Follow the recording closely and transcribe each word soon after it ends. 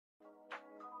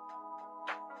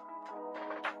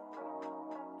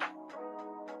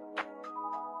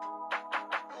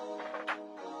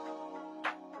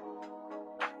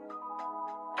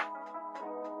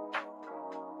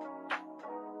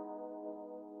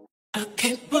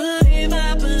can't believe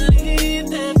I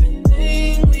believed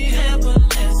everything we had, but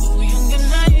less so young and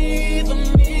naive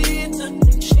of me to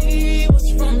think she was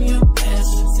from your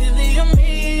past. Silly of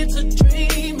me to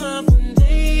dream of one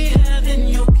day having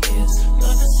your kiss.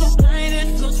 Love is so blind,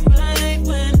 it feels right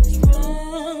when it's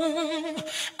wrong.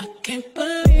 I can't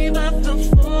believe I fell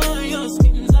for your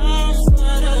schemes. I'm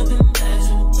smarter than that.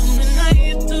 So dumb and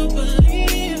naive to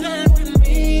believe that with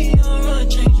me you're a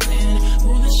changed man.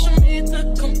 Foolish of me to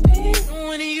compete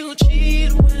when you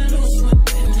cheat, when lose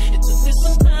within. It took me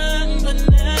some time, but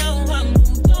now I'm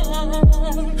moved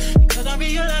on. Because I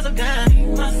realize I've got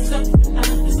myself and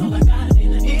that's all I got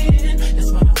in the end.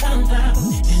 That's what I found out,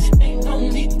 and it ain't no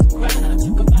need to cry. I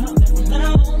took a vow that from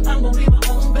now on I'm gonna be my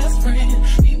own best friend.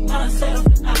 Be myself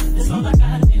and that's all I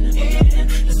got in the end.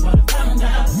 That's what I found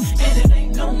out, and it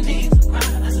ain't no need to cry.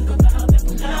 I took a vow that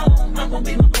from now on I'm gonna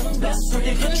be my own best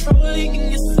friend. Controlling,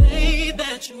 and you say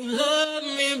that you love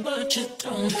me, but you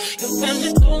don't. Your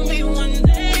family told me one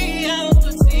day I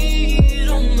would see it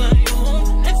on my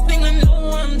own. Next thing I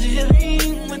know, I'm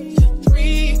dealing with your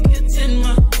 3 kids in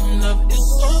my own. Love is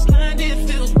so blind, it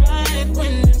feels right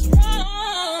when it's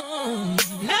wrong.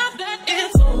 Now that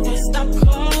it's over, stop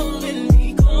calling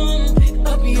me, come pick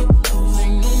up your clothes.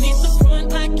 Ain't no need to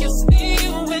front like you're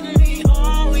still with me.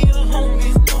 All your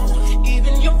homies know,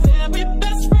 even your very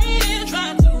best friend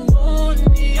tried to warn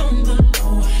me on the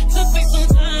low. Took me some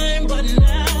time, but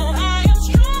now I am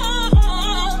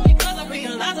strong. Because I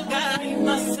realize I've got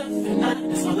myself and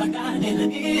that's all I got in the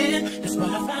end. That's what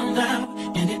I found out,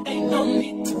 and it ain't no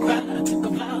need to cry. I took a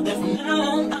vow that from now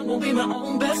on I'm gonna be my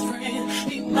own best friend.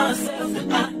 Be myself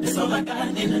and that's all I got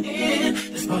in the end.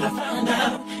 That's what I found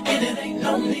out, and it ain't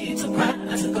no need to cry.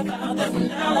 I took a vow that from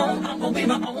now on I'm gonna be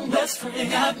my own best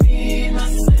friend. Got me,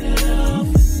 myself,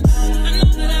 and I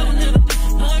know that I will never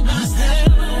disappoint myself.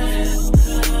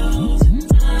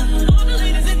 All the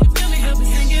ladies, if you feel me, help me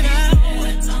sing it out.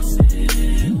 I'm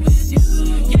sitting with you.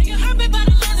 Yeah, you hurt me, but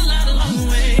I learned a lot along the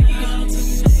way.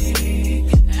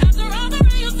 After all the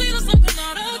rain, you'll see the sun come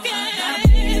out again.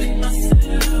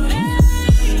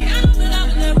 Yeah, I know that I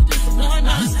will never disappoint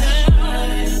myself.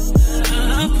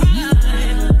 I'm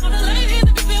crying. All the ladies, if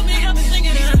you feel me, help me sing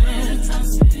it out. I'm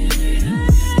sitting.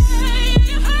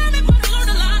 You hurt me, but I learned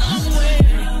a lot along the way.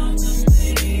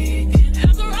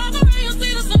 After all the rain, you'll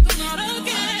see the sun come out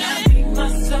again. I beat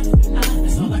myself and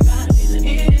that's all I got in the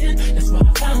end. That's what I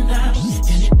found out,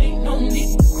 and it ain't no need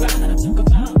to cry. I took a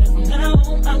vow that from now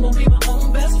on I'm gonna be my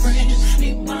own best friend. Be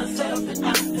myself and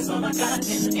that's all I got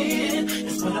in the end.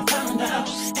 That's what I found out,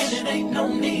 and it ain't no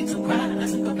need to cry. I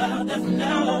took a vow that from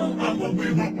now on I'm gonna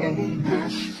be my own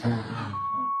best friend.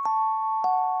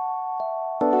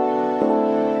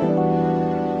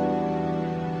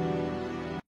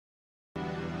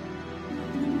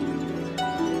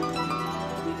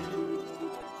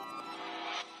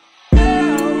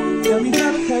 Tell me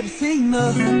how the type of seen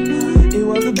her. It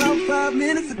was about 5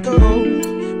 minutes ago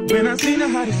when I seen a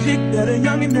hottest chick that a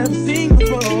youngin' never seen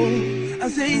before. I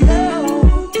say,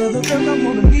 yo, tell the girl I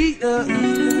wanna meet her.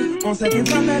 On second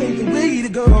thought, that ain't the way to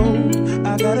go.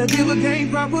 I gotta give her game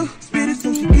proper, spit it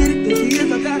so she get it. There she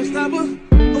is, I gotta stop her.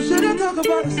 Or should I talk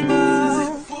about a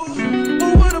smile?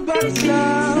 Or what about a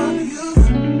style?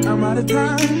 I'm out of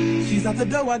time, she's out the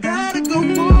door, I gotta go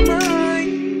for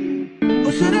mine.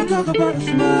 Or should I talk about a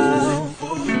smile?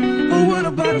 Or what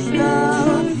about a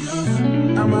style?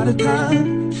 I'm out of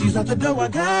time, she's out the door, I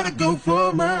gotta go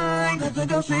for mine. Let the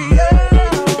girl say, yeah.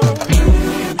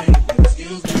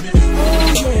 Excuse me, miss.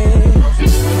 Oh, yeah.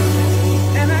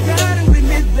 And I gotta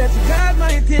admit that you got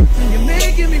my attention. You're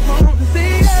making me want to say,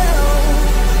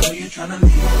 yeah. Are you tryna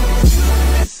leave?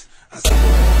 Miss, I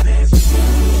said, dance.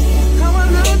 How I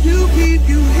love to keep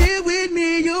you here with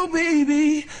me, you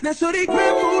baby. Now so they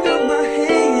grab hold of my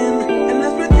hand and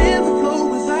let's pretend the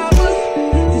flow is ours.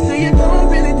 You say you don't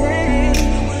really dance,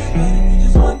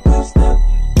 just one good step,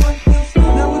 one good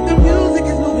step. Now with the music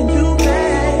is moving too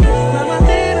fast, grab my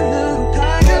hand a little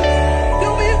tighter.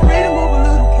 Don't be afraid to move a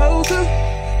little closer.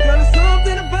 Girl, there's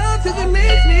something about you that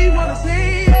makes me wanna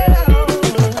say yeah.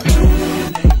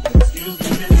 Excuse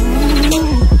me,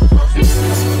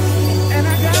 and I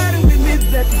gotta admit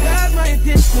that you got my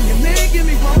attention. You're making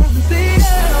me want to say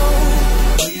yeah.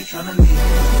 Are you tryna leave?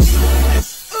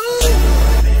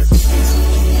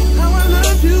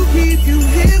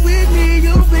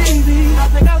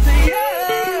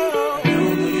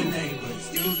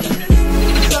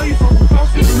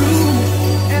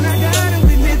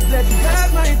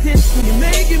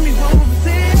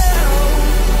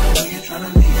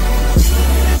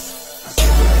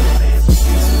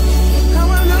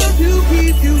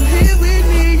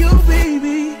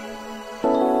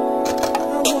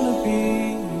 wanna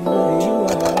be where you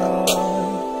are.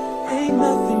 Ain't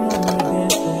nothing wrong with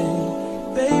dancing,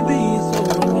 baby, it's so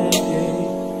romantic.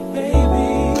 Baby,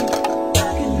 I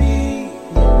can be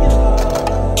in your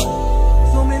heart.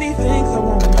 So many things I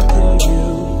wanna tell you.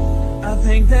 I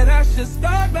think that I should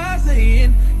start by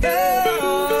saying, yeah.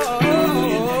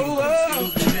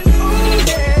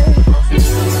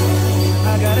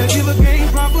 Gotta give her game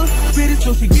proper, spit it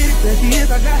so she get it, there she is,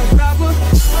 I gotta stop her.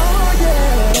 Oh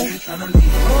yeah,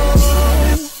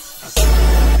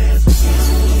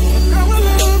 I would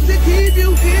love to keep you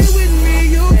here with me,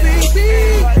 you baby.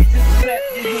 Just clap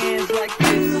your hands like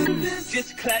this,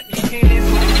 just clap your hands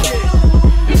like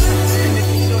this. And if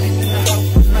you shorty's in the house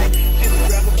tonight, just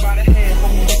grab her by the hand,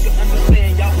 hope you can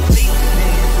understand, y'all will make the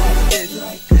hands like this.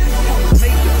 Y'all will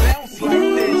make the bounce like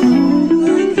this.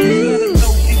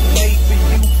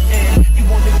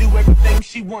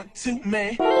 She want to,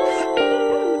 man.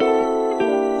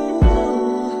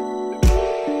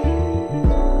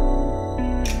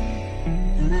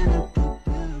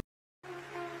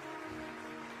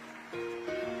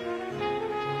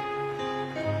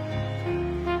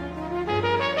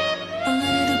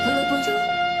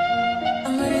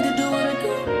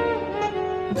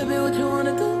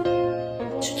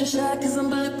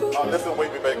 Listen,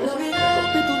 wait me back.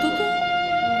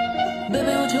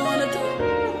 Baby, what you wanna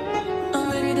do?